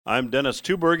I'm Dennis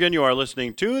Tubergen. You are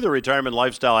listening to the Retirement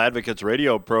Lifestyle Advocates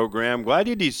radio program. Glad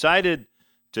you decided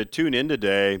to tune in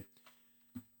today.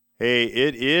 Hey,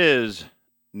 it is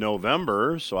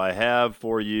November, so I have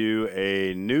for you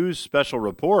a news special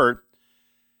report.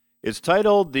 It's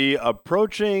titled The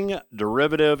Approaching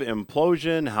Derivative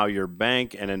Implosion, How Your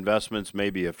Bank and Investments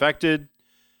May Be Affected.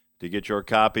 To get your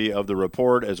copy of the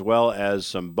report as well as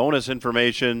some bonus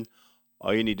information,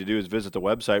 all you need to do is visit the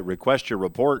website,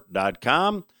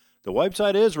 requestyourreport.com. The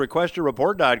website is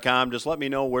requestyourreport.com. Just let me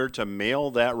know where to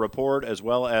mail that report as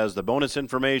well as the bonus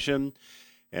information,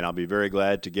 and I'll be very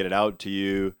glad to get it out to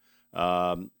you.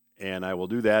 And I will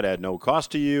do that at no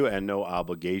cost to you and no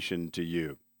obligation to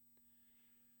you.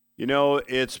 You know,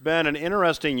 it's been an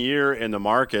interesting year in the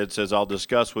markets, as I'll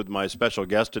discuss with my special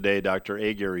guest today, Dr.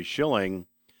 A. Gary Shilling.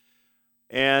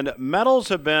 And metals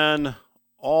have been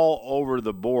all over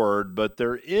the board, but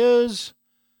there is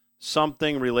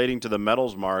something relating to the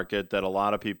metals market that a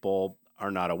lot of people are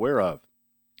not aware of.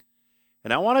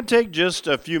 And I want to take just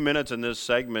a few minutes in this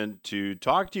segment to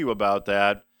talk to you about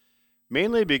that,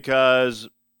 mainly because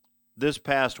this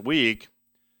past week,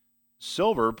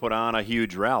 silver put on a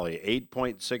huge rally,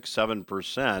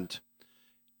 8.67%.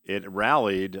 It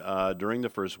rallied during the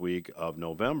first week of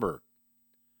November.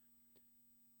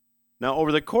 Now,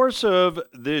 over the course of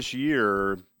this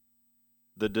year,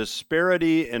 the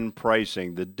disparity in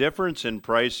pricing, the difference in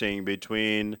pricing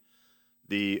between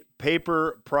the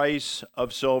paper price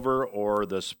of silver or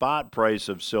the spot price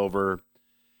of silver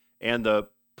and the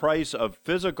price of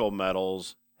physical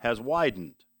metals has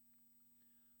widened.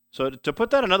 So to put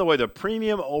that another way, the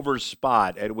premium over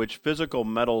spot at which physical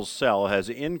metals sell has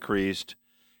increased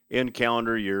in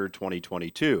calendar year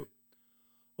 2022.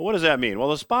 Well, what does that mean? Well,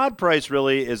 the spot price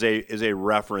really is a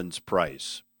reference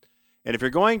price. And if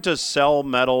you're going to sell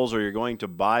metals or you're going to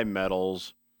buy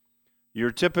metals,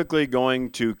 you're typically going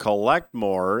to collect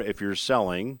more if you're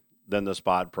selling than the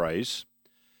spot price.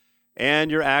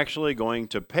 And you're actually going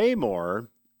to pay more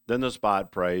than the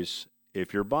spot price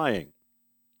if you're buying.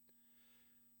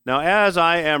 Now, as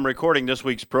I am recording this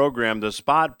week's program, the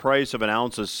spot price of an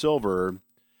ounce of silver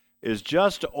is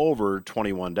just over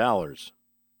 $21.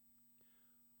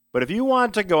 But if you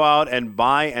want to go out and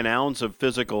buy an ounce of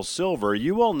physical silver,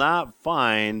 you will not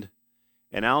find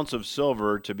an ounce of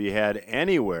silver to be had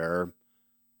anywhere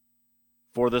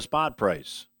for the spot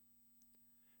price.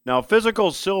 Now,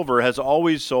 physical silver has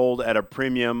always sold at a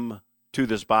premium to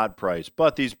the spot price,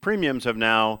 but these premiums have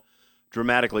now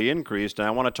dramatically increased, and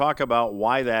I want to talk about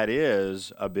why that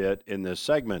is a bit in this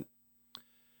segment.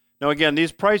 Now, again,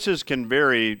 these prices can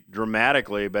vary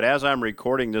dramatically, but as I'm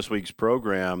recording this week's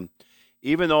program,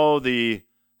 even though the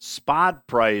spot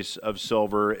price of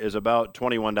silver is about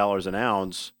 $21 an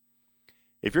ounce,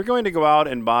 if you're going to go out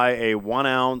and buy a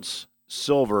 1-ounce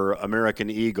silver American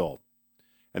Eagle,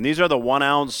 and these are the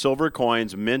 1-ounce silver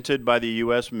coins minted by the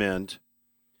U.S. Mint,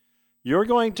 you're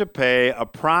going to pay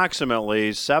approximately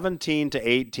 $17 to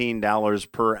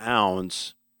 $18 per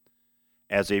ounce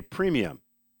as a premium.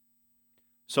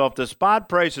 So if the spot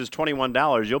price is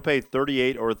 $21, you'll pay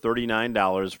 $38 or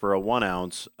 $39 for a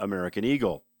 1-ounce American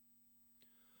Eagle.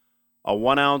 A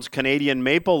 1-ounce Canadian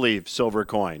Maple Leaf silver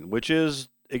coin, which is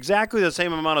exactly the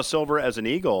same amount of silver as an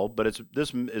eagle, but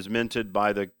this is minted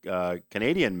by the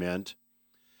Canadian Mint,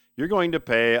 you're going to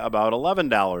pay about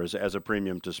 $11 as a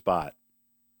premium to spot.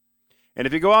 And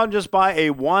if you go out and just buy a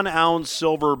 1-ounce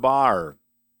silver bar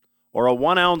or a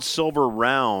 1-ounce silver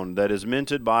round that is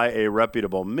minted by a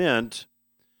reputable mint,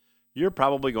 you're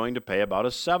probably going to pay about a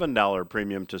 $7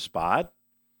 premium to spot.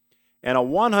 And a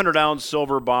 100-ounce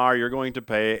silver bar, you're going to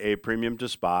pay a premium to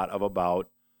spot of about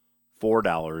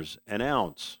 $4 an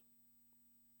ounce.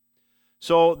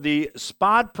 So the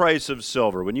spot price of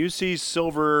silver, when you see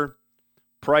silver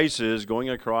prices going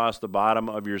across the bottom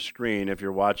of your screen if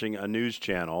you're watching a news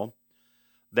channel,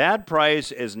 that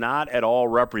price is not at all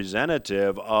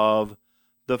representative of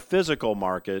the physical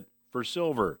market for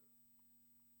silver.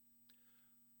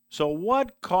 So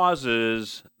what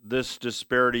causes this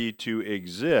disparity to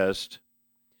exist,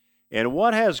 and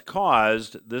what has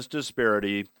caused this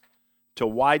disparity to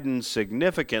widen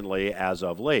significantly as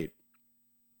of late?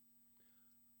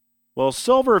 Well,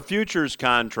 silver futures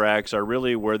contracts are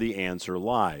really where the answer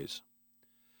lies.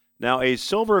 Now, a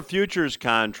silver futures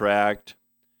contract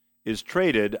is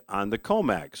traded on the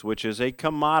COMEX, which is a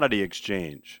commodity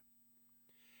exchange.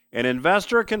 An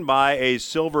investor can buy a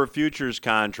silver futures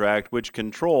contract which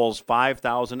controls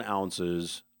 5,000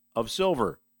 ounces of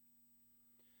silver.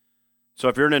 So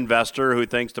if you're an investor who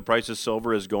thinks the price of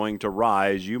silver is going to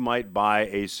rise, you might buy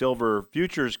a silver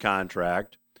futures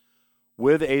contract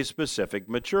with a specific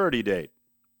maturity date.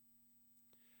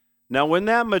 Now, when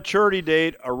that maturity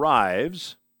date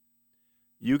arrives,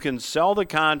 you can sell the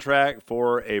contract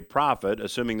for a profit,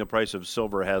 assuming the price of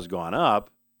silver has gone up,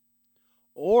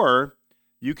 or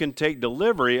you can take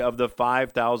delivery of the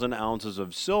 5,000 ounces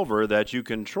of silver that you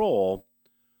control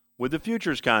with the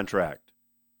futures contract.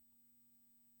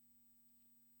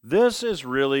 This is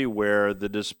really where the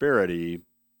disparity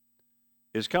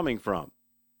is coming from.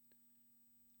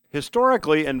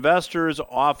 Historically, investors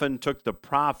often took the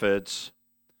profits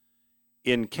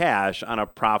in cash on a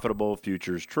profitable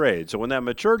futures trade. So when that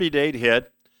maturity date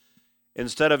hit,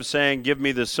 instead of saying, give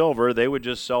me the silver, they would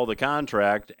just sell the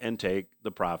contract and take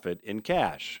the profit in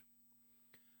cash.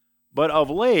 But of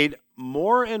late,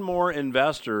 more and more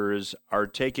investors are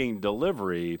taking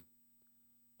delivery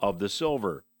of the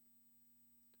silver.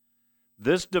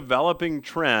 This developing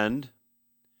trend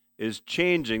is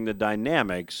changing the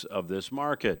dynamics of this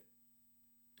market.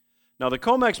 Now, the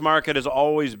COMEX market has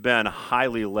always been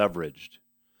highly leveraged.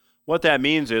 What that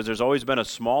means is there's always been a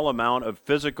small amount of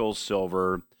physical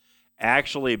silver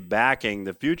actually backing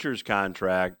the futures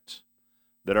contracts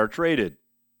that are traded.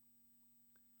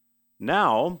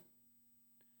 Now,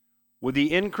 with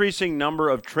the increasing number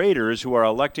of traders who are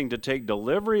electing to take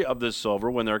delivery of this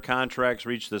silver when their contracts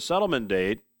reach the settlement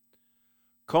date,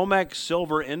 COMEX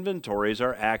silver inventories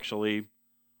are actually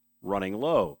running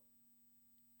low.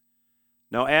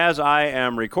 Now, as I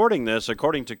am recording this,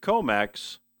 according to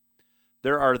COMEX,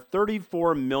 there are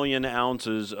 34 million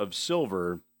ounces of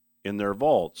silver in their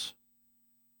vaults.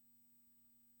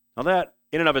 Now, that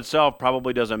in and of itself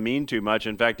probably doesn't mean too much.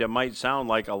 In fact, it might sound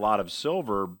like a lot of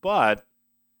silver, but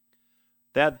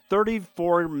that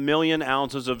 34 million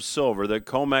ounces of silver that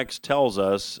COMEX tells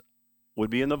us would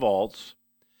be in the vaults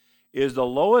is the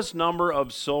lowest number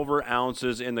of silver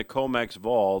ounces in the COMEX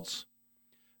vaults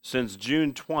since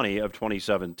June 20 of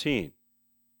 2017,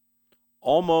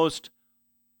 almost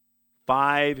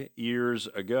 5 years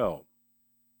ago.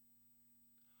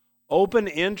 Open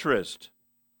interest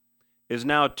is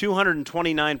now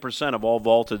 229% of all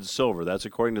vaulted silver. That's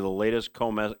according to the latest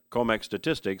COMEX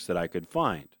statistics that I could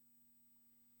find.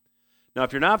 Now,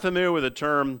 if you're not familiar with the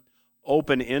term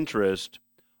open interest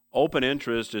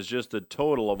is just the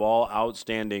total of all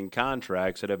outstanding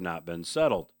contracts that have not been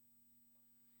settled.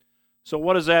 So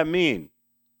what does that mean?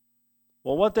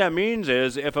 Well, what that means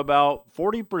is if about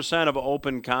 40% of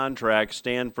open contracts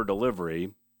stand for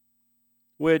delivery,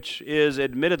 which is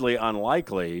admittedly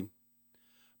unlikely,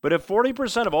 but if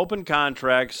 40% of open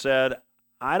contracts said,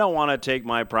 I don't want to take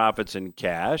my profits in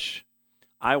cash,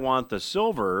 I want the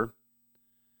silver,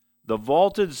 the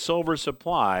vaulted silver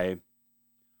supply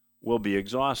will be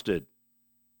exhausted.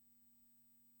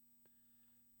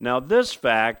 Now, this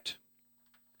fact,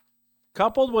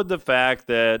 coupled with the fact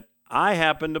that I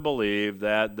happen to believe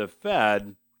that the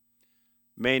Fed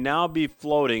may now be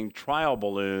floating trial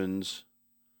balloons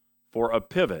for a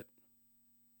pivot.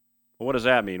 What does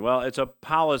that mean? Well, it's a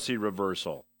policy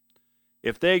reversal.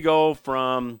 If they go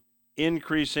from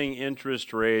increasing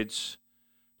interest rates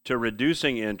to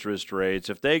reducing interest rates,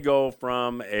 if they go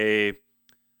from a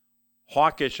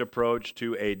hawkish approach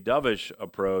to a dovish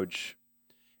approach,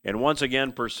 and once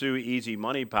again pursue easy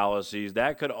money policies,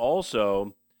 that could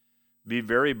also be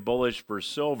very bullish for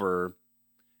silver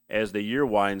as the year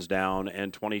winds down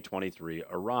and 2023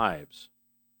 arrives.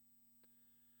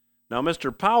 Now,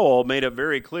 Mr. Powell made it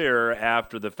very clear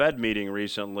after the Fed meeting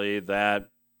recently that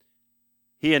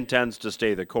he intends to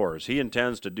stay the course. He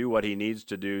intends to do what he needs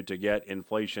to do to get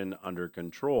inflation under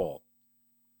control.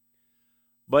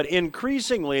 But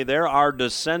increasingly, there are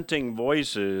dissenting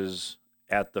voices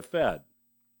at the Fed.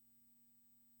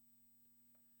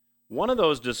 One of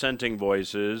those dissenting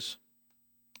voices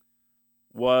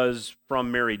was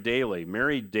from Mary Daly.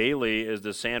 Mary Daly is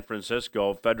the San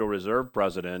Francisco Federal Reserve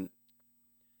president.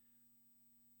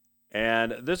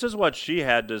 And this is what she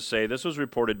had to say. This was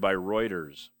reported by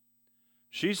Reuters.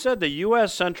 She said the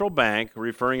U.S. Central Bank,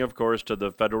 referring, of course, to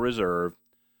the Federal Reserve,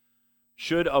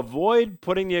 should avoid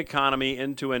putting the economy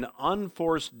into an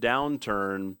unforced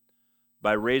downturn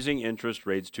by raising interest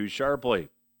rates too sharply.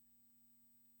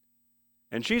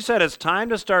 And she said it's time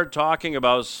to start talking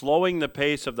about slowing the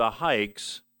pace of the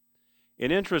hikes in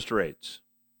interest rates.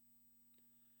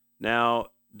 Now,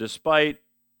 despite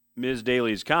Ms.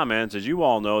 Daly's comments, as you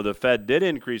all know, the Fed did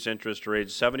increase interest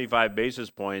rates 75 basis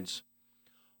points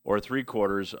or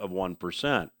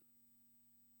 0.75%.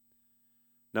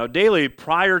 Now, Daly,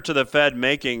 prior to the Fed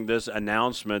making this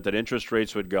announcement that interest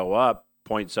rates would go up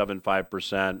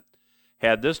 0.75%,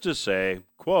 had this to say,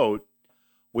 quote,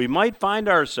 "We might find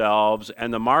ourselves,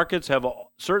 and the markets have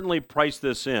certainly priced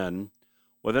this in,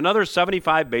 with another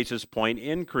 75 basis point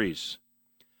increase.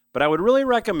 But I would really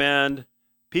recommend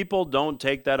people don't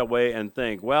take that away and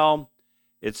think, well,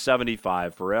 it's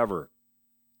 75 forever.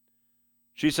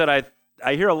 She said,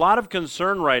 I hear a lot of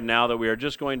concern right now that we are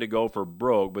just going to go for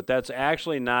broke, but that's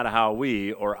actually not how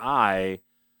we or I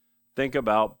think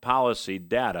about policy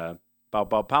data,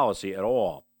 about policy at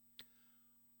all.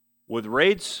 With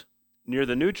rates near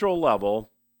the neutral level,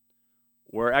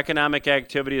 where economic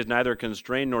activity is neither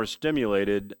constrained nor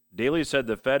stimulated, Daly said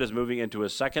the Fed is moving into a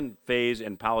second phase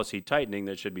in policy tightening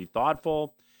that should be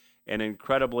thoughtful and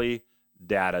incredibly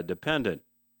data dependent.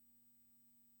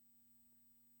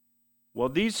 Well,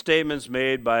 these statements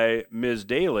made by Ms.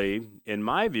 Daly, in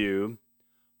my view,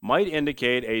 might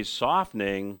indicate a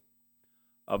softening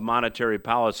of monetary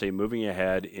policy moving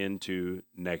ahead into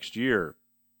next year.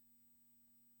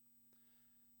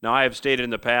 Now, I have stated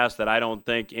in the past that I don't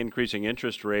think increasing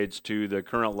interest rates to the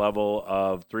current level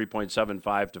of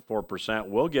 3.75 to 4%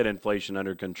 will get inflation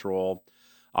under control.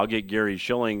 I'll get Gary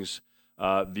Schilling's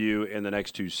view in the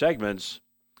next two segments.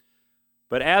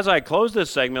 But as I close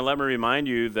this segment, let me remind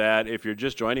you that if you're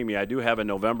just joining me, I do have a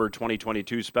November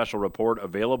 2022 special report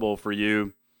available for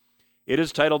you. It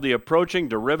is titled The Approaching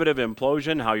Derivative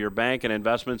Implosion, How Your Bank and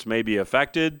Investments May Be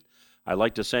Affected. I'd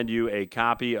like to send you a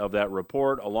copy of that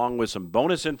report along with some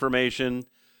bonus information.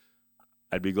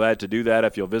 I'd be glad to do that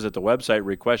if you'll visit the website,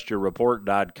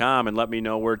 requestyourreport.com, and let me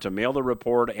know where to mail the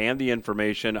report and the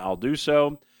information. I'll do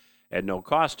so at no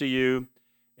cost to you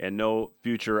and no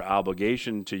future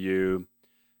obligation to you.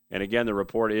 And again, the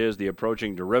report is The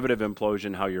Approaching Derivative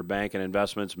Implosion, How Your Bank and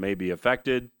Investments May Be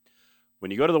Affected.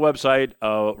 When you go to the website,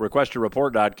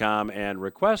 requestyourreport.com, and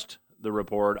request the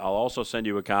report, I'll also send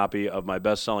you a copy of my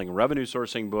best-selling revenue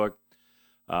sourcing book,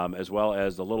 as well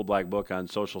as the Little Black Book on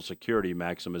Social Security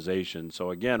Maximization.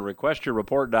 So again,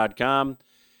 requestyourreport.com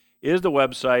is the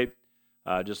website.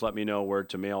 Just let me know where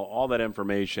to mail all that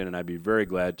information, and I'd be very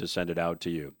glad to send it out to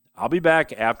you. I'll be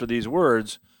back after these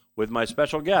words with my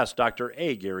special guest, Dr.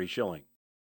 A. Gary Schilling.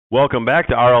 Welcome back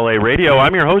to RLA Radio.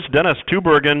 I'm your host, Dennis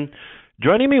Tubbergen.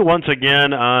 Joining me once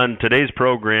again on today's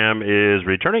program is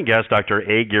returning guest, Dr.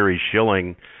 A. Gary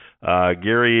Schilling.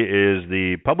 Gary is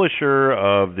the publisher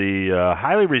of the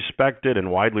highly respected and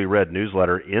widely read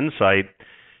newsletter Insight.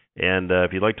 And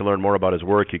if you'd like to learn more about his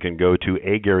work, you can go to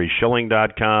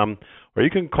agaryschilling.com, or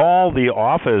you can call the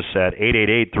office at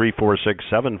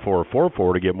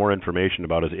 888-346-7444 to get more information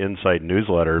about his Insight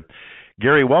newsletter.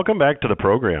 Gary, welcome back to the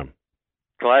program.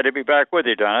 Glad to be back with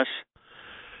you, Dennis.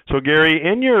 So, Gary,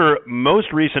 in your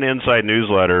most recent Insight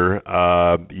newsletter,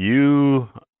 you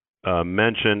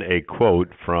mention a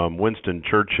quote from Winston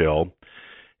Churchill,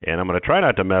 and I'm going to try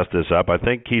not to mess this up. I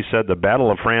think he said, "The Battle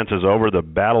of France is over, the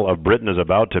Battle of Britain is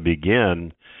about to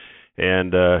begin."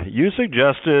 And you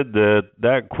suggested that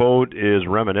that quote is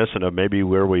reminiscent of maybe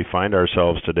where we find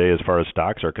ourselves today as far as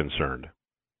stocks are concerned.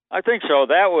 I think so.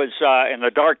 That was in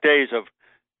the dark days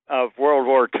of World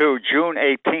War II, June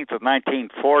 18th of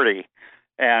 1940.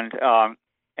 And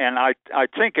I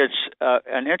think it's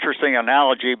an interesting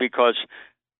analogy because,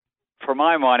 for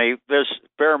my money, this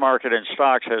bear market in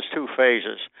stocks has two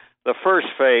phases. The first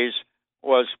phase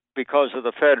was because of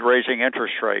the Fed raising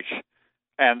interest rates.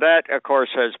 And that, of course,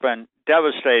 has been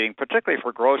devastating, particularly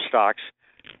for growth stocks,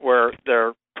 where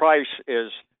their price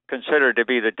is considered to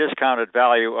be the discounted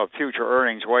value of future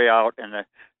earnings way out in the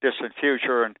distant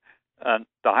future. And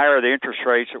the higher the interest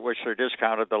rates at which they're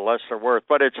discounted, the less they're worth.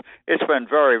 But it's been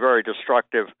very, very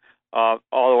destructive all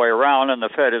the way around, and the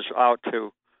Fed is out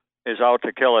to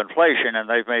kill inflation, and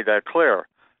they've made that clear.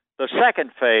 The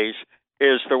second phase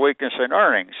is the weakness in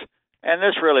earnings, and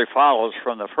this really follows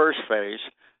from the first phase.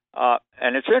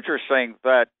 And it's interesting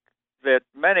that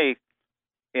many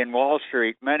in Wall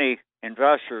Street, many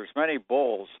investors, many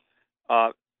bulls,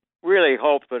 really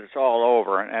hope that it's all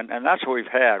over, and that's what we've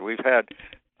had. We've had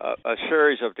a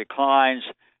series of declines,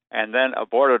 and then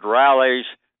aborted rallies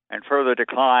and further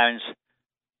declines.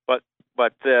 But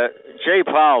Jay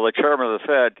Powell, the chairman of the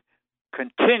Fed,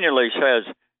 continually says,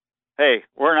 "Hey,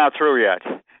 we're not through yet,"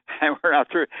 and we're not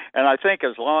through. And I think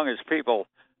as long as people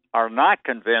are not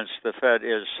convinced the Fed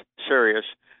is serious,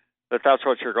 that's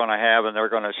what you're going to have, and they're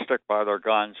going to stick by their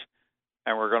guns,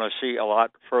 and we're going to see a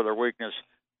lot further weakness,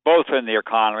 both in the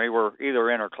economy, we're either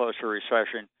in or close to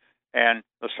recession, and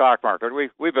the stock market.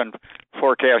 We've been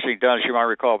forecasting, Dennis, you might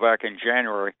recall back in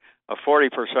January, a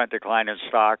 40% decline in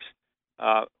stocks.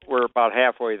 We're about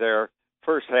halfway there.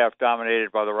 First half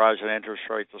dominated by the rise in interest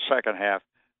rates, the second half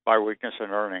by weakness in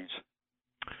earnings.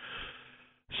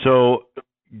 So,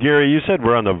 Gary, you said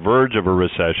we're on the verge of a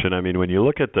recession. I mean, when you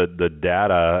look at the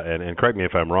data, and correct me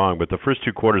if I'm wrong, but the first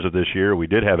two quarters of this year, we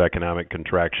did have economic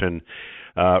contraction.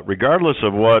 regardless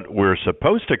of what we're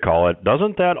supposed to call it,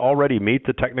 doesn't that already meet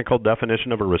the technical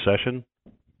definition of a recession?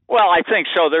 Well, I think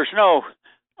so. There's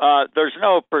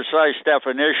no precise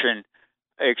definition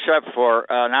except for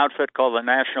an outfit called the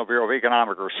National Bureau of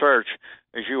Economic Research.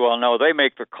 As you all know, they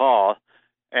make the call,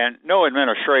 and no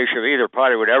administration of either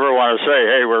party would ever want to say,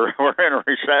 "Hey, we're in a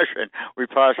recession. We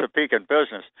passed a peak in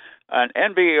business." And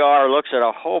NBER looks at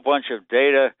a whole bunch of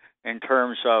data in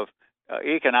terms of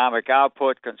economic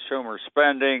output, consumer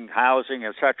spending, housing,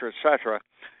 et cetera,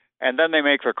 and then they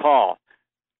make the call.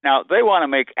 Now, they want to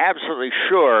make absolutely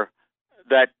sure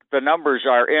that the numbers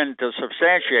are in to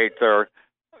substantiate their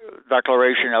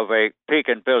declaration of a peak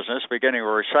in business, beginning of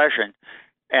a recession.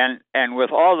 And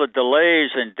with all the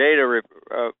delays in data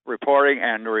reporting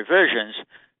and revisions,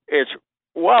 it's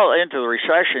well into the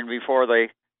recession before they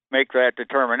make that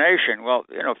determination. Well,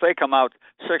 if they come out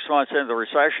 6 months into the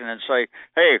recession and say,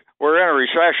 "Hey, we're in a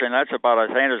recession," that's about as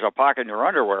handy as a pocket in your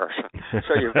underwear.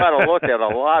 So you've got to look at a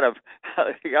lot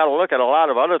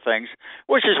of other things,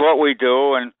 which is what we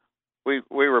do, and we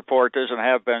report this and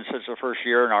have been since the first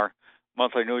year in our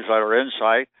monthly newsletter,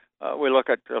 Insight. We look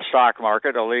at the stock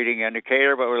market, a leading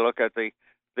indicator, but we look at the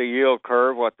yield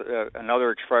curve,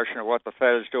 another expression of what the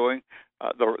Fed is doing,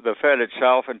 the Fed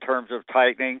itself in terms of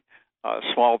tightening,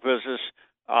 small business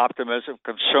optimism,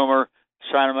 consumer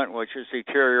sentiment, which has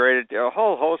deteriorated, a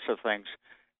whole host of things,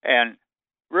 and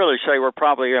really say we're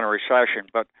probably in a recession.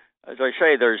 But as I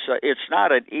say, it's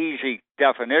not an easy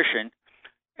definition,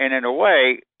 and in a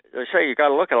way, they say you got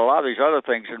to look at a lot of these other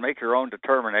things and make your own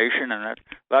determination, and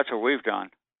that's what we've done.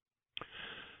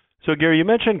 So, Gary, you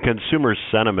mentioned consumer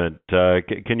sentiment.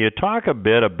 Can you talk a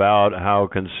bit about how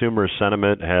consumer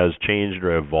sentiment has changed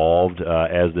or evolved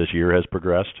as this year has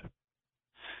progressed?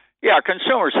 Yeah,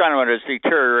 consumer sentiment has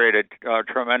deteriorated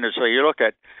tremendously. You look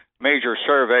at major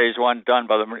surveys, one done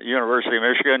by the University of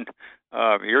Michigan,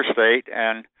 your state,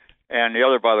 and the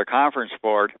other by the Conference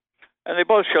Board, and they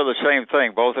both show the same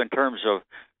thing, both in terms of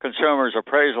consumers'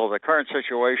 appraisal of the current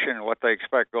situation and what they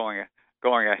expect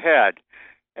going ahead.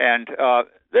 And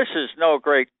this is no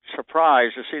great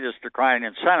surprise to see this decline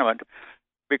in sentiment,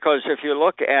 because if you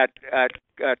look at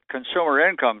consumer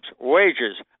incomes,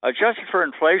 wages, adjusted for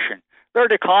inflation, they're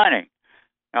declining.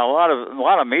 Now, a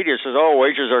lot of media says, "Oh,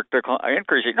 wages are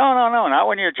increasing." No, not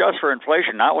when you adjust for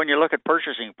inflation, not when you look at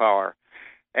purchasing power.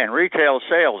 And retail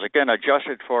sales, again,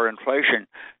 adjusted for inflation,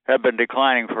 have been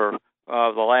declining for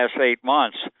the last 8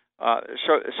 months.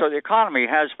 So the economy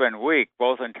has been weak,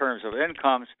 both in terms of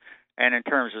incomes and in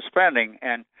terms of spending.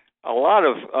 And a lot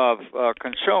of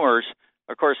consumers,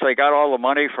 of course, they got all the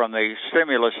money from the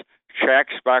stimulus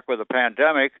checks back with the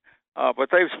pandemic, but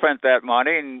they've spent that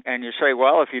money. And you say,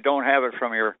 well, if you don't have it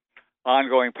from your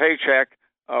ongoing paycheck,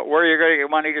 where are you going to get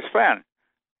money to spend?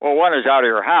 Well, one is out of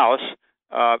your house,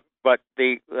 but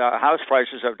the house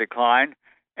prices have declined,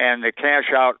 and the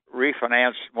cash-out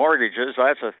refinance mortgages,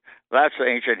 that's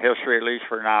ancient history, at least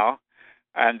for now.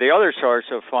 And the other source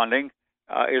of funding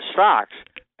is stocks.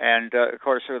 And, of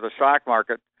course, with the stock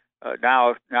market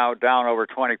now down over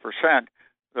 20%,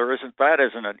 that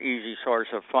isn't an easy source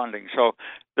of funding. So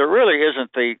there really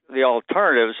isn't the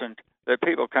alternatives that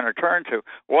people can turn to.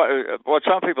 What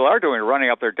some people are doing is running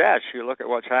up their debts. You look at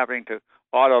what's happening to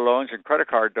auto loans and credit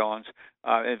card loans,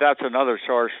 and that's another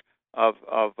source of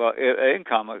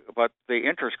income. But the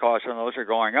interest costs on those are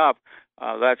going up.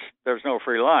 There's no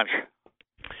free lunch.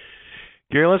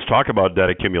 Gary, let's talk about debt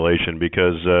accumulation,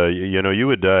 because you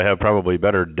would have probably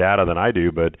better data than I do,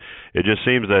 but it just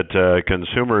seems that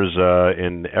consumers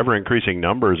in ever-increasing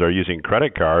numbers are using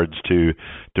credit cards to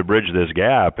bridge this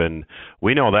gap, and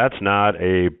we know that's not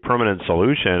a permanent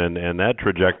solution, and that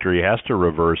trajectory has to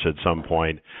reverse at some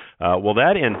point. Will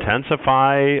that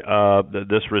intensify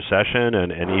this recession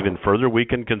and even further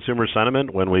weaken consumer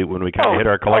sentiment when we kind of hit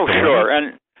our collective limit? Sure,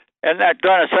 and that,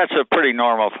 Dennis, that's a pretty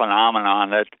normal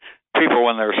phenomenon that people,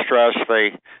 when they're stressed,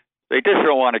 they just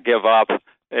don't want to give up,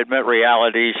 admit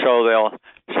reality, so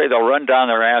they'll run down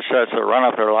their assets, they'll run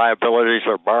up their liabilities,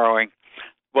 they're borrowing,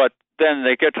 but then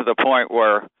they get to the point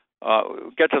where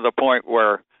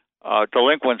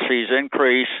delinquencies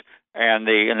increase, and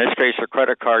in this case, the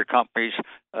credit card companies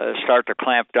start to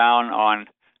clamp down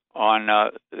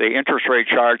on the interest rate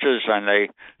charges and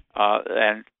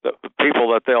the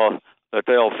people that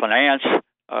they'll finance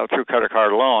through credit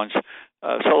card loans.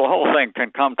 So the whole thing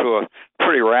can come to a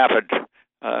pretty rapid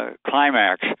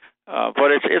climax,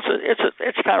 but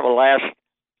it's kind of a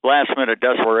last minute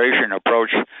desperation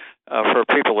approach for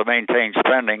people to maintain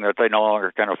spending that they no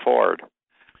longer can afford.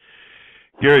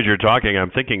 Gary, as you're talking, I'm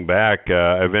thinking back.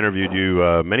 I've interviewed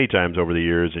you many times over the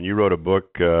years, and you wrote a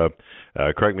book.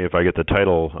 Correct me if I get the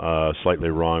title slightly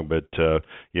wrong, but the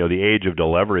age of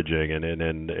deleveraging,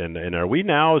 and are we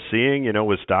now seeing,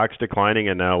 with stocks declining,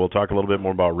 and now we'll talk a little bit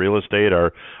more about real estate.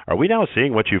 Are we now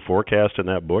seeing what you forecast in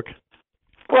that book?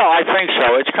 Well, I think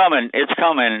so. It's coming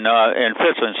in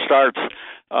fits and starts,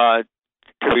 to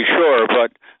be sure.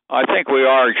 But I think we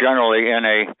are generally in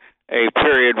a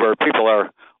period where people are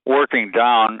working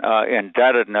down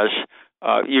indebtedness.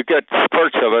 You get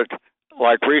spurts of it,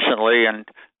 like recently, and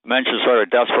mentions sort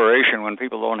of desperation when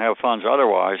people don't have funds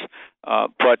otherwise.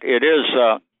 But it is,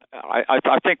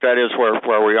 I think that is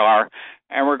where we are,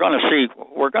 and we're going to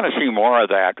see more of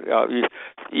that.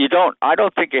 I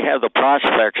don't think you have the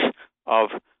prospects of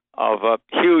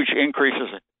huge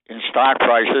increases in stock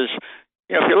prices.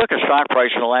 If you look at stock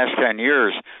price in the last 10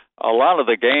 years, a lot of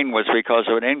the gain was because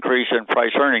of an increase in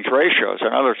price-earnings ratios.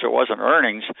 In other words, it wasn't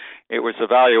earnings, it was the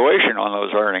valuation on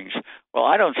those earnings. Well,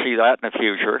 I don't see that in the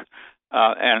future.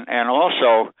 And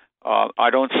also,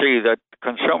 I don't see that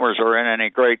consumers are in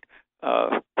any great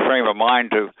frame of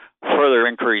mind to further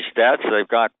increase debts. They've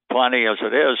got plenty as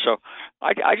it is. So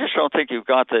I just don't think you've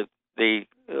got the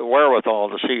wherewithal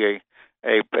to see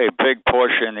a big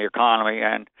push in the economy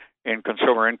and in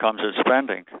consumer incomes and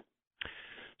spending.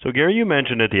 So, Gary, you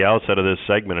mentioned at the outset of this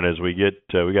segment, and as we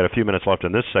got a few minutes left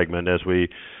in this segment, as we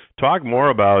talk more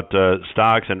about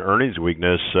stocks and earnings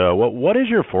weakness, what is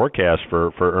your forecast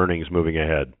for earnings moving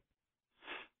ahead?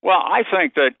 Well, I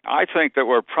think that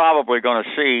we're probably going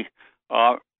to see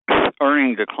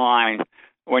earning decline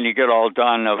when you get all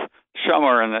done of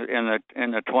somewhere in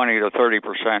the 20 to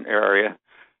 30% area,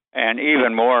 and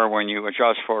even more when you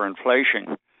adjust for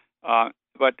inflation.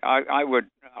 But I would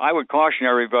caution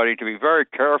everybody to be very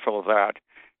careful of that.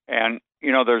 And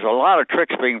there's a lot of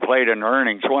tricks being played in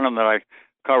earnings. One of them that I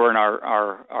cover in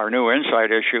our new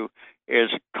insight issue is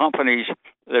companies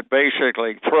that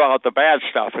basically throw out the bad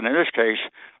stuff, and in this case,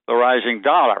 the rising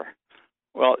dollar.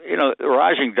 Well, the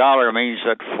rising dollar means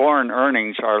that foreign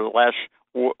earnings are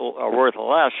worth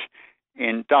less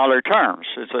in dollar terms.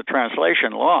 It's a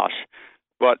translation loss.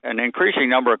 But an increasing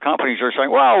number of companies are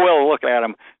saying, well, we'll look at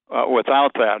them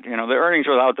without that. The earnings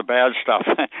without the bad stuff.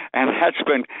 And that's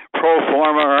been pro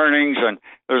forma earnings, and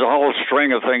there's a whole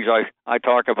string of things I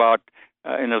talk about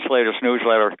in this latest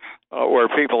newsletter where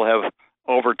people have,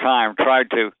 over time,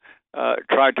 tried to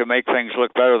make things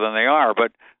look better than they are.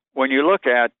 But when you look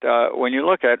at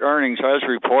earnings as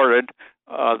reported,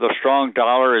 the strong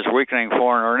dollar is weakening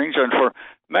foreign earnings, and for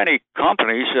many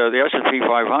companies, the S&P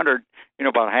 500,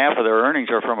 about half of their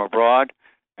earnings are from abroad,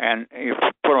 and you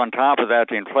put on top of that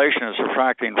the inflation and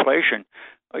subtract the inflation.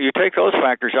 You take those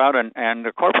factors out, and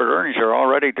the corporate earnings are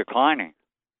already declining.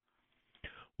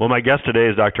 Well, my guest today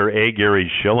is Dr. A.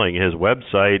 Gary Shilling. His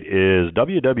website is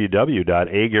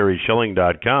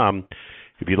www.agaryshilling.com.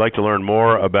 If you'd like to learn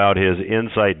more about his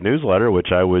Insight newsletter,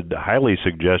 which I would highly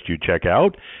suggest you check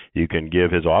out, you can give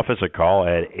his office a call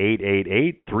at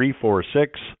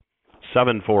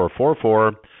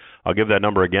 888-346-7444. I'll give that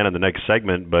number again in the next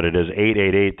segment, but it is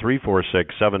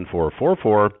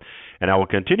 888-346-7444. And I will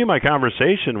continue my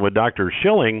conversation with Dr.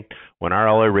 Shilling when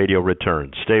RLA Radio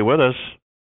returns. Stay with us.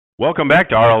 Welcome back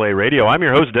to RLA Radio. I'm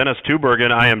your host, Dennis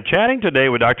Tubbergen. I am chatting today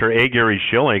with Dr. A. Gary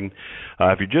Shilling.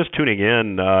 If you're just tuning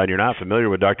in and you're not familiar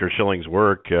with Dr. Shilling's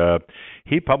work,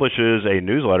 he publishes a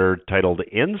newsletter titled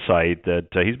Insight that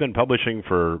he's been publishing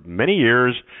for many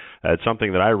years. It's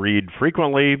something that I read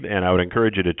frequently, and I would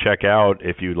encourage you to check out.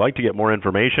 If you'd like to get more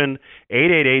information,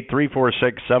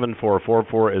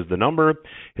 888-346-7444 is the number.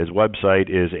 His website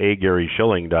is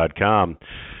agaryshilling.com.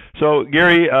 So,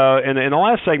 Gary, in the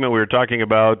last segment we were talking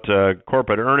about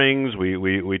corporate earnings.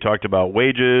 We talked about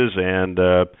wages, and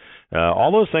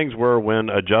all those things were when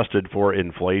adjusted for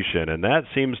inflation, and that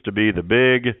seems to be the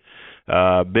big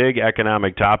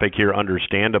economic topic here,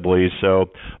 understandably.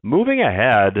 So, moving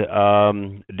ahead,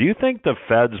 do you think the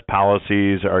Fed's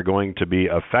policies are going to be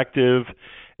effective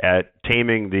at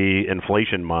taming the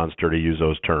inflation monster, to use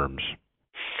those terms?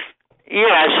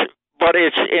 Yes, but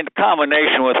it's in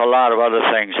combination with a lot of other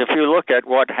things. If you look at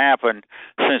what happened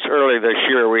since early this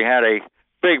year, we had a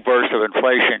big burst of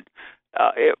inflation.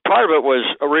 Part of it was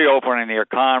reopening the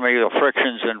economy, the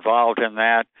frictions involved in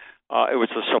that. It was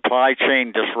the supply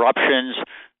chain disruptions,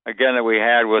 again, that we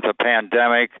had with the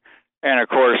pandemic. And, of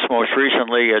course, most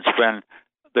recently it's been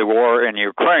the war in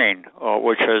Ukraine,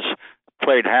 which has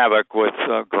played havoc with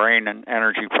grain and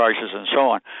energy prices and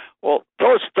so on. Well,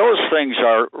 those things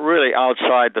are really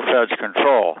outside the Fed's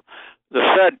control. The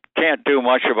Fed can't do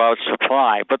much about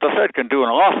supply, but the Fed can do an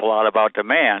awful lot about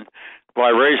demand by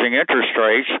raising interest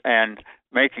rates and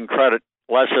making credit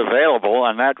less available,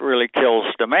 and that really kills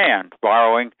demand,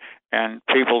 borrowing, and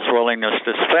people's willingness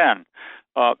to spend.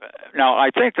 Now, I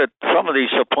think that some of these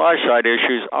supply side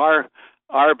issues are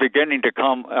beginning to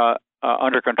come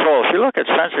under control. If you look at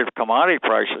sensitive commodity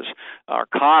prices,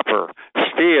 copper,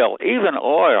 steel, even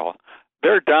oil,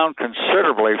 they're down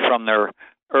considerably from their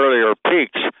earlier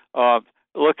peaks.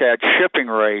 Look at shipping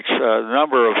rates, the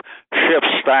number of ships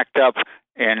stacked up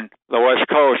in the West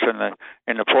Coast and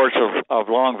in the ports of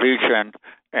Long Beach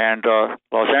and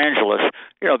Los Angeles.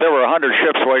 You know, there were 100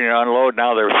 ships waiting to unload.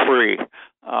 Now there are 3.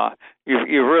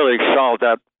 You've really solved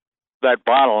that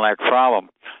bottleneck problem.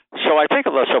 So I think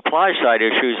the supply side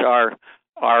issues are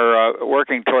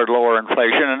working toward lower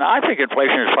inflation, and I think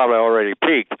inflation has probably already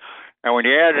peaked. And when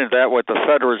you add into that what the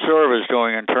Federal Reserve is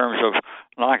doing in terms of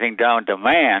knocking down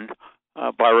demand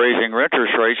by raising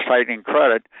interest rates, tightening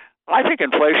credit, I think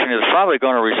inflation is probably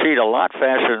going to recede a lot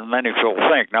faster than many people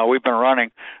think. Now, we've been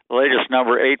running the latest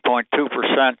number,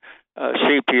 8.2%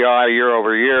 CPI year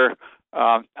over year.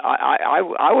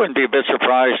 I wouldn't be a bit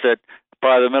surprised that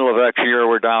by the middle of next year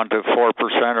we're down to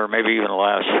 4% or maybe even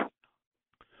less.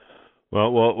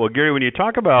 Well, Gary, when you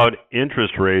talk about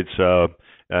interest rates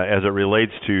as it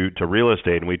relates to real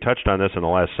estate, and we touched on this in the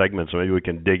last segment, so maybe we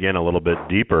can dig in a little bit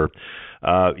deeper.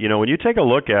 When you take a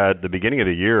look at the beginning of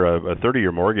the year, a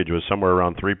 30-year mortgage was somewhere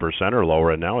around 3% or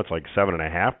lower, and now it's like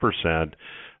 7.5%.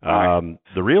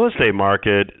 The real estate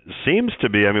market seems to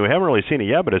be, I mean, we haven't really seen it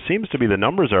yet, but it seems to be the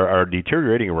numbers are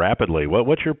deteriorating rapidly.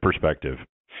 What's your perspective?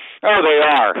 Oh,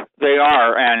 they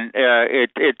are, and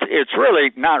it's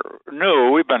really not new.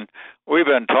 We've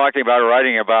been talking about it,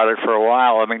 writing about it for a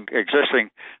while. I mean, existing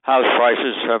house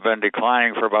prices have been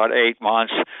declining for about 8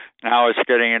 months. Now it's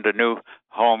getting into new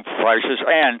home prices,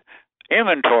 and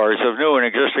inventories of new and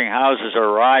existing houses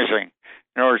are rising.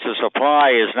 In other words, the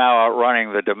supply is now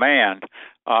outrunning the demand.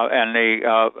 And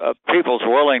the people's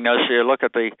willingness, you look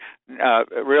at the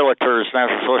realtors,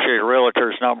 National Associated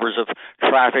Realtors numbers of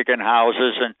traffic in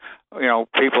houses, and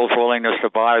people's willingness to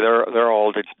buy, they're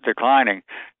all declining.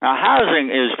 Now, housing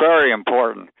is very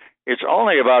important. It's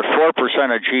only about 4%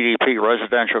 of GDP,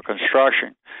 residential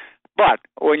construction. But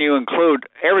when you include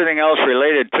everything else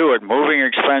related to it, moving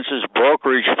expenses,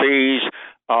 brokerage fees,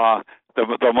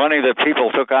 the money that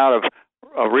people took out of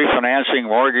refinancing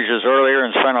mortgages earlier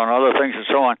and spent on other things and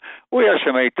so on, we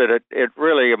estimate that it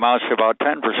really amounts to about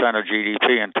 10% of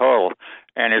GDP in total.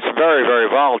 And it's very, very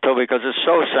volatile because it's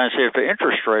so sensitive to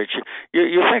interest rates.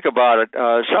 You think about it,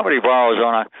 somebody borrows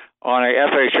on a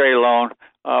FHA loan,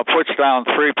 puts down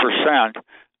 3%,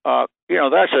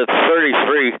 that's a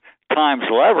 33 times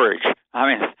leverage. I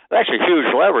mean, that's a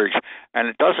huge leverage, and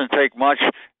it doesn't take much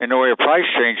in the way of price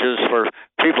changes for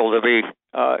people to be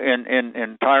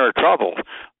in dire trouble.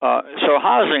 So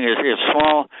housing is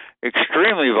small,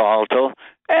 extremely volatile,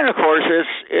 and of course,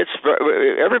 it's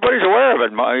everybody's aware of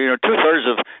it. 2/3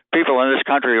 of people in this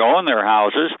country own their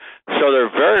houses, so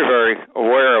they're very, very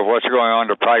aware of what's going on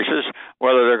to prices,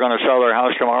 whether they're going to sell their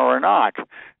house tomorrow or not.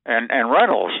 And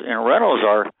rentals, rentals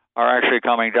are actually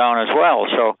coming down as well.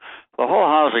 So the whole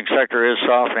housing sector is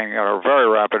softening at a very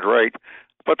rapid rate,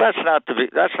 but that's not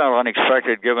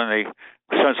unexpected given the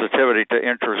sensitivity to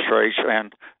interest rates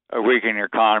and a weakening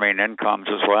economy and incomes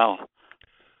as well.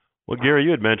 Well, Gary,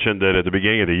 you had mentioned that at the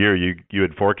beginning of the year you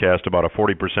had forecast about a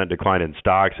 40% decline in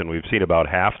stocks, and we've seen about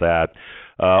half that.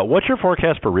 What's your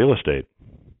forecast for real estate?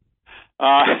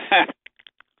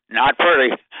 Not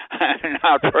pretty.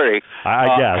 Not pretty.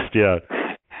 I guessed, yeah.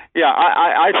 Yeah,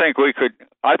 I think we could.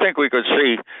 I think we could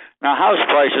see now. House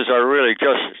prices are really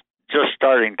just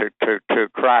starting to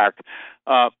crack.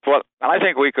 But I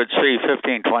think we could see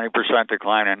 15-20%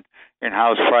 decline in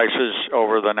house prices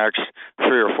over the next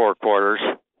 3 or 4 quarters.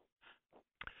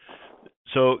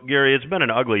 So, Gary, it's been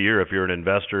an ugly year if you're an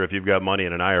investor. If you've got money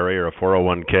in an IRA or a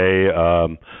 401k,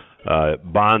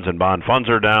 bonds and bond funds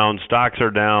are down, stocks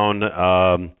are down.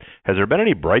 Has there been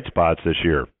any bright spots this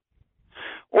year?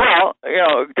 Well,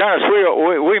 Dennis,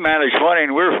 we manage money,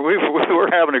 and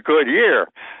we're having a good year.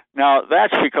 Now,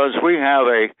 that's because we have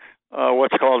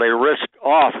what's called a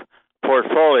risk-off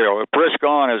portfolio.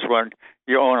 Risk-on is when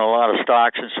you own a lot of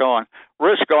stocks and so on.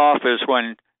 Risk-off is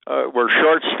when we're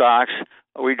short stocks.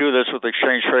 We do this with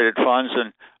exchange-traded funds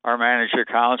and our managed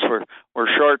accounts. We're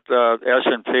short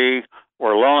S&P.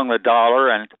 We're long the dollar,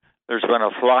 and there's been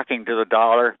a flocking to the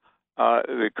dollar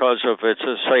because of it's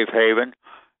a safe haven.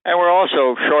 And we're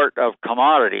also short of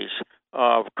commodities,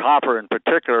 of copper in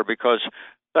particular, because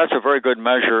that's a very good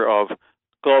measure of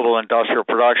global industrial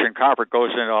production. Copper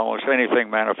goes into almost anything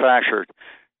manufactured.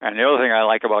 And the other thing I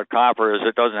like about copper is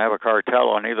it doesn't have a cartel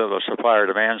on either the supply or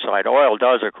demand side. Oil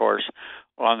does, of course,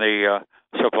 on the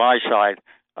supply side.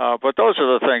 But those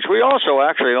are the things. We also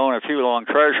actually own a few long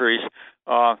treasuries.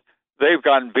 They've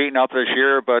gotten beaten up this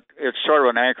year, but it's sort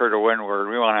of an anchor to windward.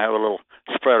 We want to have a little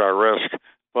spread our risk.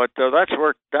 But that's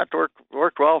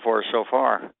worked well for us so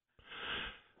far.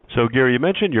 So, Gary, you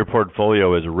mentioned your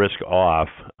portfolio is risk off.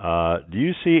 Do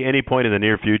you see any point in the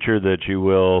near future that you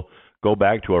will go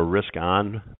back to a risk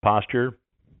on posture?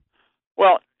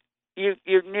 Well, you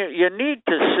need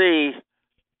to see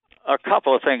a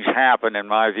couple of things happen, in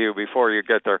my view, before you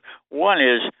get there. One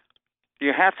is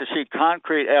you have to see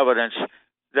concrete evidence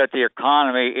that the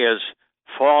economy is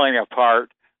falling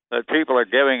apart, that people are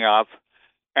giving up,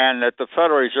 and that the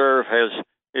Federal Reserve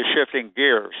is shifting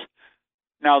gears.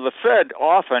 Now, the Fed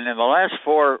often, in the last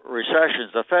 4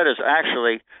 recessions, the Fed has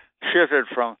actually shifted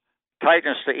from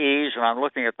tightness to ease, and I'm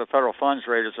looking at the federal funds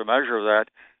rate as a measure of that.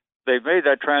 They've made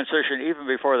that transition even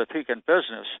before the peak in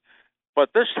business.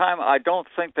 But this time, I don't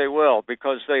think they will,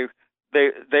 because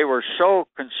they were so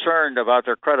concerned about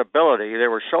their credibility. They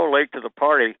were so late to the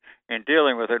party in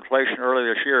dealing with inflation early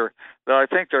this year that I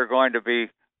think they're going to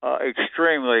be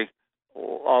extremely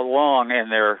long in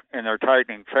their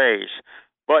tightening phase.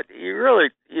 But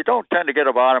you don't tend to get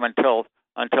a bottom until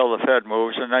the Fed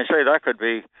moves, and I say that could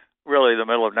be really the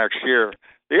middle of next year.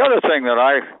 The other thing that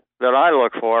I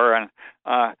look for, and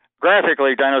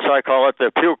graphically, Dennis, I call it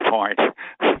the puke point.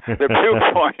 The puke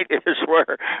point is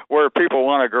where people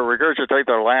want to regurgitate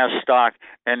their last stock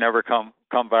and never come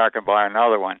back and buy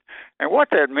another one. And what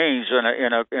that means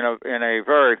in a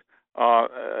very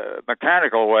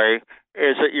mechanical way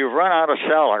is that you've run out of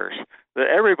sellers. That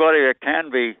everybody that can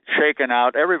be shaken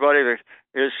out, everybody that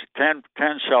can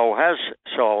sell has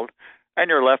sold, and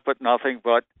you're left with nothing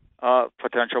but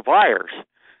potential buyers.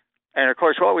 And of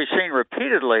course, what we've seen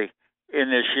repeatedly in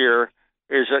this year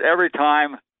is that every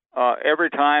time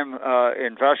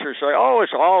investors say, "Oh,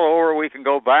 it's all over, we can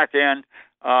go back in,"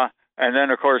 and then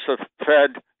of course the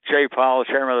Fed, Jay Powell, the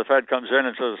chairman of the Fed, comes in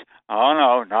and says, "Oh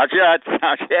no, not yet,"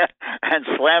 and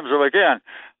slams them again.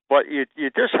 But you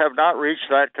just have not reached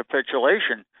that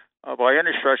capitulation by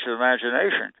any stretch of the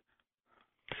imagination.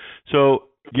 So,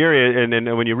 Gary, and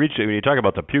when you talk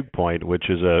about the puke point, which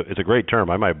is a great term,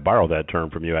 I might borrow that term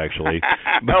from you actually.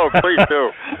 No, please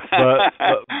do.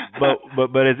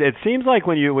 but it seems like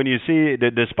when you see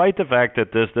that, despite the fact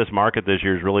that this market this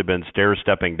year has really been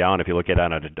stair-stepping down, if you look at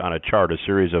it on a chart, a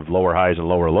series of lower highs and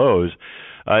lower lows.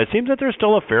 It seems that there's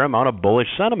still a fair amount of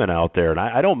bullish sentiment out there, and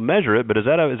I don't measure it, but is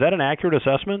that an accurate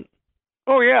assessment?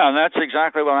 Oh yeah, and that's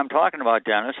exactly what I'm talking about,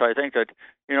 Dennis. I think that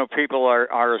people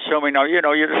are assuming now. You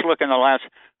just look in the last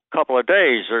couple of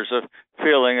days. There's a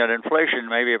feeling that inflation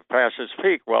maybe passed its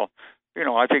peak. Well,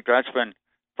 I think that's been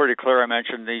pretty clear. I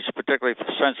mentioned these particularly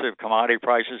sensitive commodity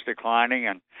prices declining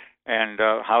and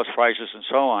house prices and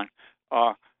so on.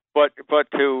 But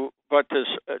to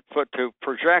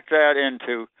project that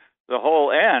into the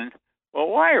whole end, well,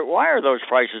 why are those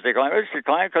prices declining? It's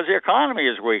declining because the economy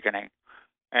is weakening,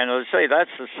 and as I say,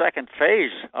 that's the second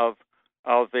phase of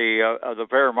the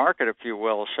bear market, if you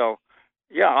will. So,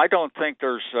 yeah, I don't think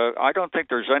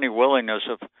there's any willingness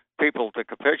of people to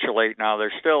capitulate now.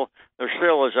 There still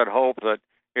is that hope that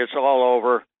it's all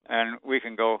over and we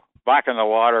can go back in the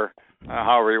water,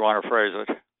 however you want to phrase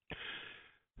it.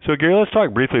 So, Gary, let's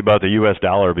talk briefly about the U.S.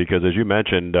 dollar because, as you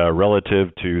mentioned,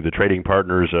 relative to the trading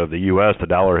partners of the U.S., the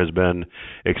dollar has been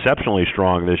exceptionally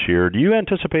strong this year. Do you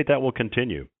anticipate that will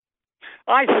continue?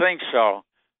 I think so.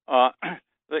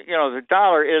 The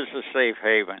dollar is the safe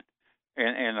haven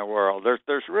in the world.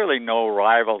 There's really no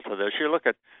rival to this. You look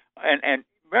at and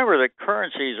remember that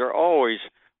currencies are always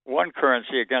one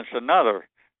currency against another.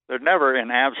 They're never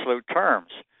in absolute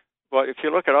terms. But if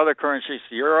you look at other currencies,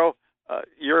 the euro.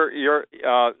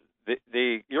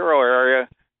 The euro area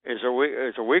is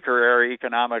a weaker area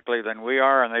economically than we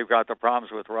are, and they've got the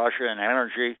problems with Russia and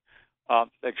energy.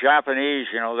 The Japanese,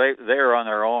 they're on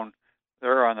their own.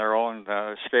 They're on their own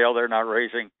scale. They're not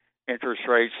raising interest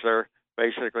rates. They're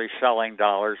basically selling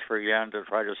dollars for yen to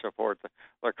try to support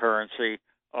the currency.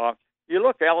 You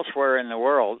look elsewhere in the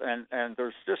world, and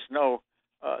there's just no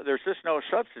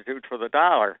substitute for the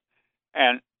dollar.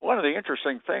 And one of the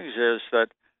interesting things is that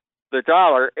the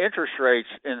dollar interest rates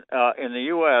in the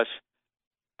U.S.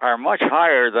 are much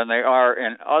higher than they are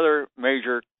in other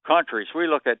major countries. We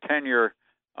look at 10-year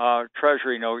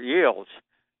Treasury note yields,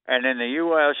 and in the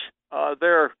U.S.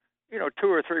 They're 2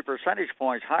 or 3 percentage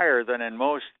points higher than in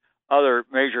most other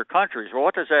major countries. Well,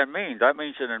 what does that mean? That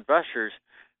means that investors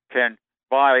can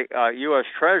buy U.S.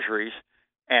 Treasuries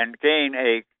and gain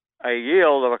a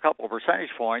yield of a couple of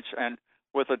percentage points, and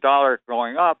with the dollar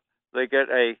going up, they get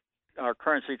a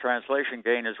currency translation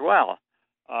gain as well.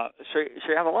 So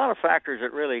you have a lot of factors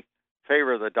that really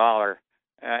favor the dollar,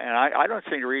 and I don't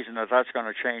see any reason that that's going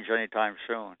to change anytime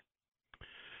soon.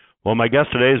 Well, my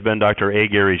guest today has been Dr. A.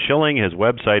 Gary Shilling. His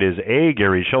website is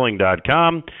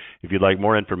agaryshilling.com. If you'd like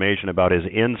more information about his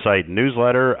Insight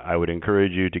newsletter, I would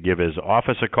encourage you to give his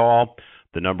office a call.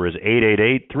 The number is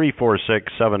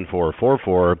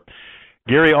 888-346-7444.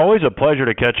 Gary, always a pleasure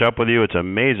to catch up with you. It's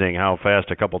amazing how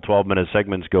fast a couple 12-minute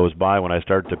segments goes by when I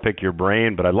start to pick your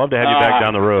brain, but I'd love to have you back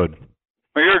down the road.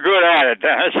 Well, you're good at it,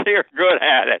 Dennis. You're good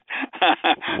at it.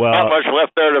 Well, not much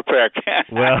left there to pick.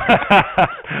 Well,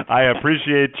 I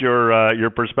appreciate your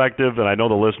perspective, and I know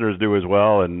the listeners do as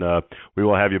well, and we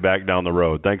will have you back down the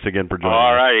road. Thanks again for joining us.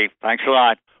 All righty. Thanks a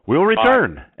lot. We'll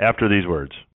return after these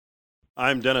words.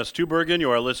 I'm Dennis Tubbergen.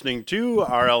 You are listening to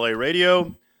RLA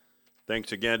Radio.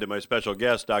 Thanks again to my special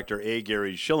guest, Dr. A.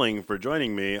 Gary Shilling, for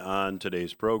joining me on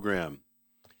today's program.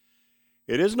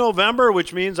 It is November,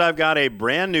 which means I've got a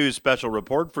brand new special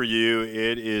report for you.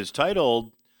 It is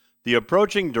titled, The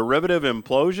Approaching Derivative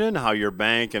Implosion, How Your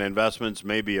Bank and Investments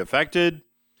May Be Affected.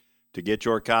 To get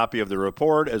your copy of the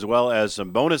report, as well as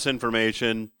some bonus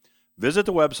information, visit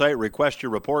the website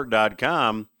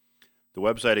requestyourreport.com. The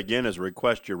website again is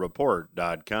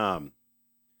requestyourreport.com.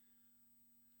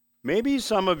 Maybe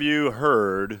some of you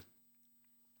heard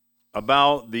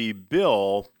about the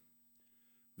bill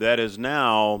that is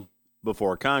now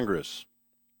before Congress.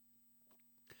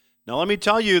 Now, let me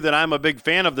tell you that I'm a big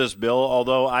fan of this bill,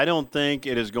 although I don't think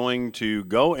it is going to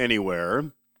go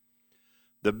anywhere.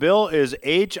 The bill is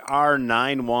H.R.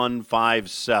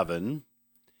 9157,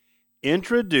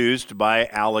 introduced by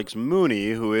Alex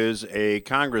Mooney, who is a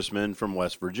congressman from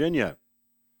West Virginia.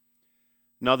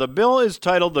 Now, the bill is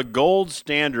titled the Gold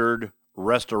Standard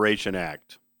Restoration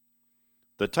Act.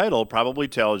 The title probably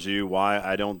tells you why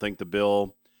I don't think the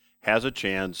bill has a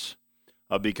chance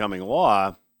of becoming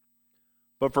law,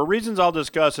 but for reasons I'll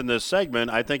discuss in this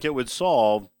segment, I think it would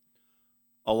solve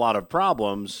a lot of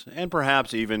problems and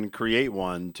perhaps even create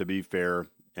one to be fair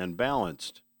and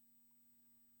balanced.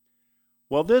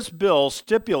 Well, this bill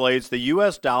stipulates the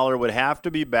U.S. dollar would have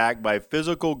to be backed by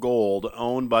physical gold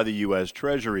owned by the U.S.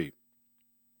 Treasury.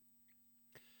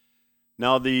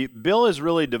 Now, the bill is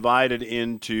really divided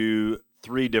into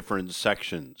three different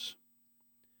sections.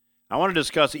 I want to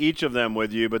discuss each of them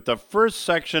with you, but the first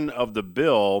section of the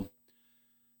bill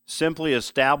simply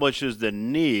establishes the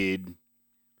need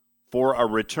for a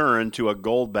return to a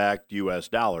gold-backed U.S.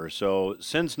 dollar. So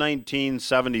since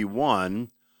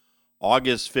 1971,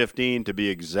 August 15 to be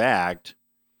exact,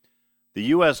 the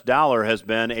U.S. dollar has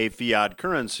been a fiat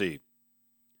currency.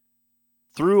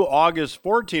 Through August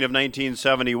 14 of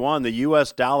 1971, the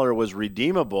U.S. dollar was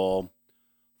redeemable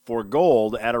for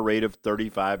gold at a rate of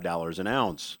 $35 an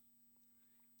ounce.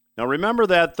 Now remember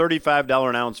that $35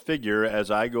 an ounce figure as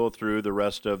I go through the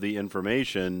rest of the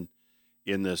information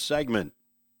in this segment.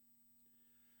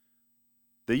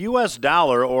 The U.S.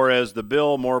 dollar, or as the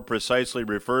bill more precisely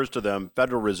refers to them,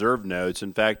 Federal Reserve notes.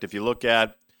 In fact, if you look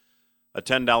at a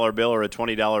 $10 bill or a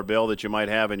 $20 bill that you might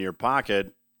have in your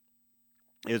pocket,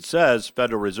 it says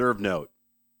Federal Reserve note.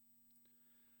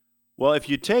 Well, if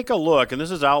you take a look, and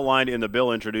this is outlined in the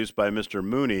bill introduced by Mr.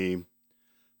 Mooney,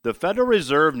 the Federal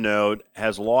Reserve note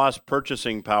has lost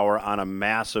purchasing power on a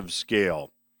massive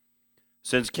scale.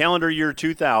 Since calendar year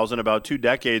 2000, about 2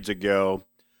 decades ago,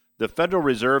 the Federal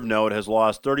Reserve note has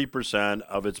lost 30%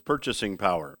 of its purchasing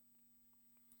power.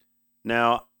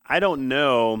 Now, I don't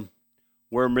know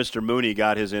where Mr. Mooney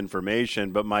got his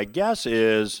information, but my guess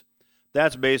is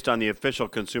that's based on the official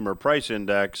Consumer Price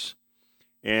Index,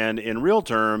 and in real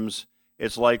terms,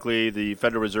 it's likely the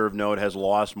Federal Reserve note has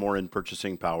lost more in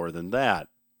purchasing power than that.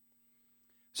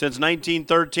 Since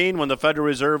 1913, when the Federal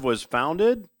Reserve was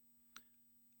founded,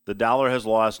 the dollar has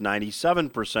lost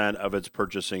 97% of its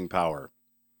purchasing power.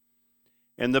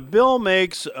 And the bill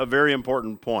makes a very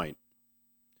important point.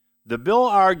 The bill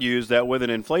argues that with an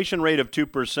inflation rate of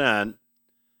 2%,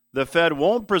 the Fed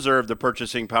won't preserve the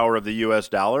purchasing power of the U.S.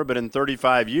 dollar, but in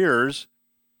 35 years,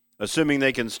 assuming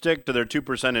they can stick to their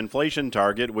 2% inflation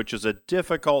target, which is a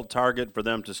difficult target for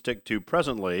them to stick to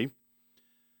presently,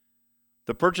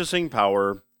 the purchasing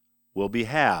power will be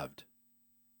halved.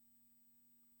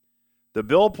 The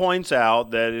bill points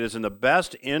out that it is in the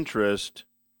best interest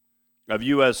of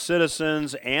U.S.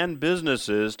 citizens and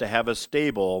businesses to have a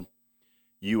stable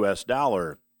U.S.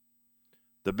 dollar.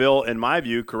 The bill, in my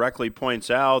view, correctly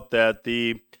points out that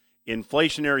the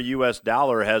inflationary U.S.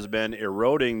 dollar has been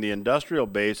eroding the industrial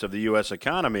base of the U.S.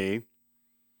 economy,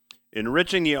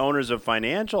 enriching the owners of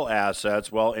financial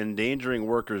assets while endangering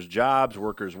workers' jobs,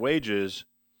 workers' wages,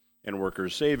 and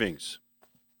workers' savings.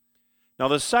 Now,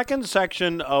 the second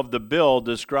section of the bill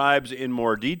describes in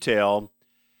more detail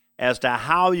as to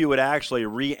how you would actually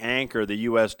re-anchor the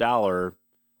U.S. dollar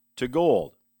to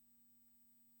gold.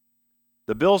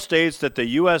 The bill states that the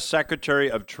U.S. Secretary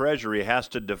of Treasury has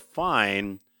to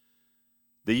define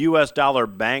the U.S. dollar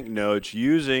banknotes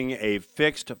using a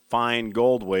fixed fine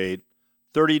gold weight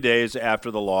 30 days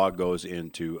after the law goes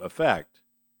into effect.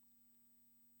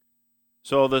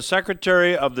 So the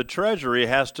Secretary of the Treasury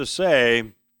has to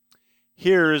say,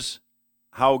 here's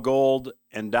how gold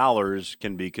and dollars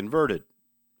can be converted.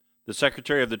 The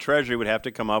Secretary of the Treasury would have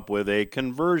to come up with a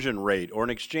conversion rate or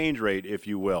an exchange rate, if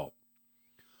you will.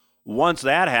 Once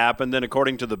that happened, then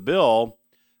according to the bill,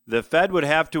 the Fed would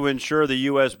have to ensure the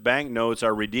U.S. banknotes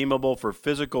are redeemable for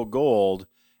physical gold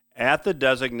at the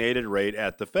designated rate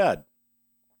at the Fed.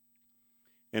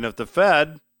 And if the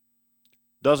Fed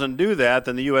doesn't do that,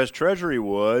 then the U.S. Treasury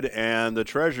would, and the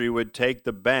Treasury would take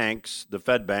the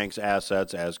Fed banks'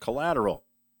 assets as collateral.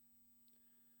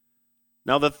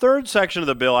 Now, the third section of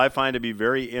the bill I find to be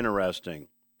very interesting.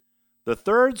 The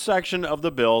third section of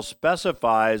the bill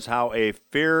specifies how a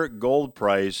fair gold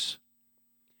price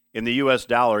in the U.S.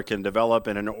 dollar can develop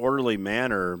in an orderly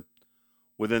manner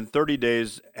within 30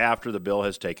 days after the bill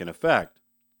has taken effect.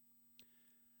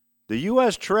 The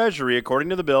U.S. Treasury, according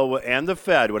to the bill, and the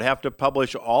Fed would have to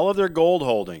publish all of their gold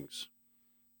holdings.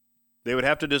 They would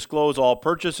have to disclose all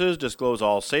purchases, disclose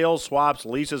all sales, swaps,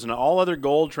 leases, and all other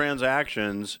gold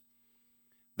transactions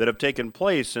that have taken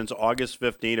place since August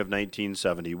 15 of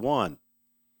 1971.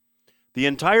 The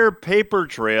entire paper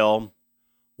trail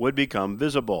would become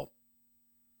visible.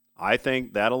 I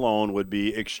think that alone would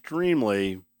be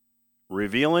extremely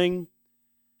revealing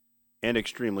and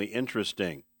extremely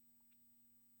interesting.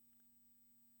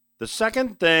 The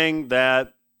second thing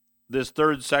that this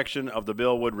third section of the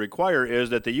bill would require is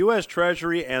that the U.S.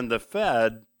 Treasury and the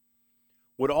Fed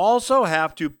would also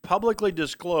have to publicly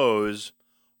disclose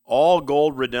all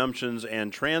gold redemptions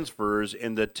and transfers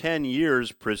in the 10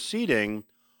 years preceding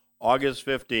August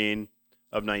 15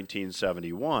 of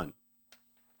 1971.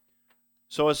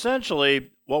 So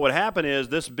essentially, what would happen is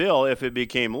this bill, if it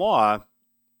became law,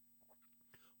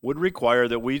 would require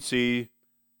that we see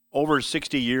over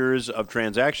 60 years of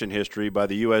transaction history by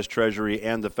the U.S. Treasury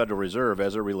and the Federal Reserve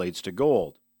as it relates to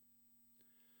gold.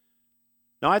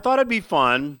 Now, I thought it'd be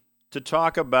fun to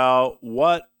talk about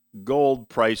what gold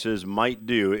prices might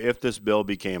do if this bill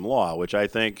became law, which I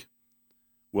think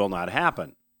will not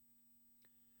happen.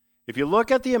 If you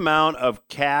look at the amount of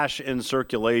cash in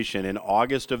circulation in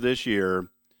August of this year,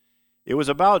 it was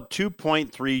about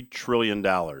 $2.3 trillion.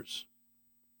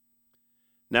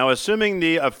 Now, assuming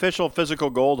the official physical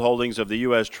gold holdings of the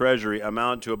U.S. Treasury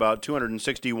amount to about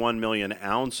 261 million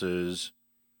ounces,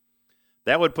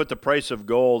 that would put the price of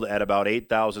gold at about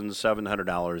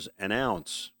 $8,700 an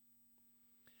ounce.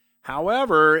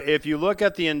 However, if you look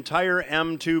at the entire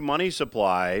M2 money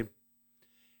supply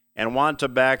and want to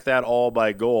back that all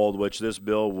by gold, which this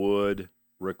bill would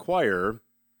require,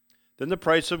 then the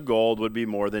price of gold would be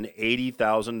more than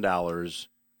 $80,000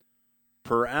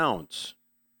 per ounce.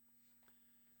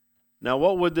 Now,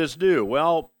 what would this do?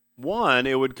 Well, one,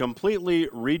 it would completely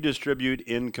redistribute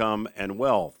income and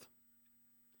wealth.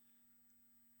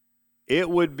 It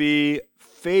would be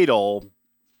fatal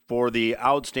for the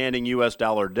outstanding U.S.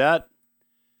 dollar debt.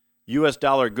 U.S.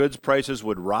 dollar goods prices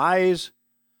would rise.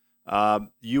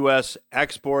 U.S.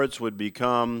 exports would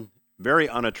become very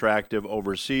unattractive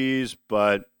overseas,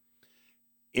 but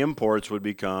imports would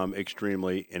become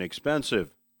extremely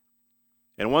inexpensive.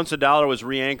 And once the dollar was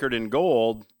re-anchored in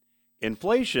gold,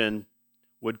 inflation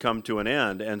would come to an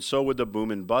end, and so would the boom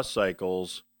and bust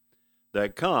cycles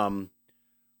that come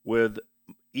with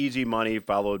easy money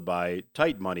followed by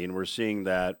tight money, and we're seeing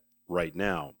that right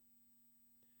now.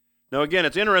 Now, again,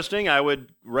 it's interesting. I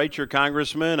would write your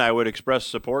congressman. I would express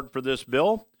support for this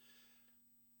bill.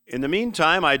 In the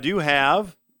meantime, I do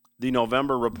have the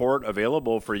November report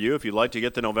available for you. If you'd like to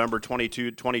get the November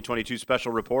 2022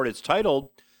 special report, it's titled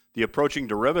The Approaching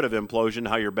Derivative Implosion,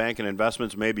 How Your Bank and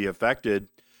Investments May Be Affected.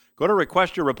 Go to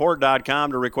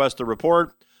requestyourreport.com to request the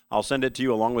report. I'll send it to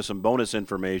you along with some bonus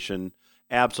information,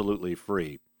 absolutely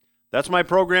free. That's my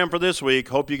program for this week.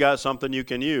 Hope you got something you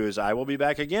can use. I will be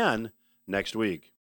back again next week.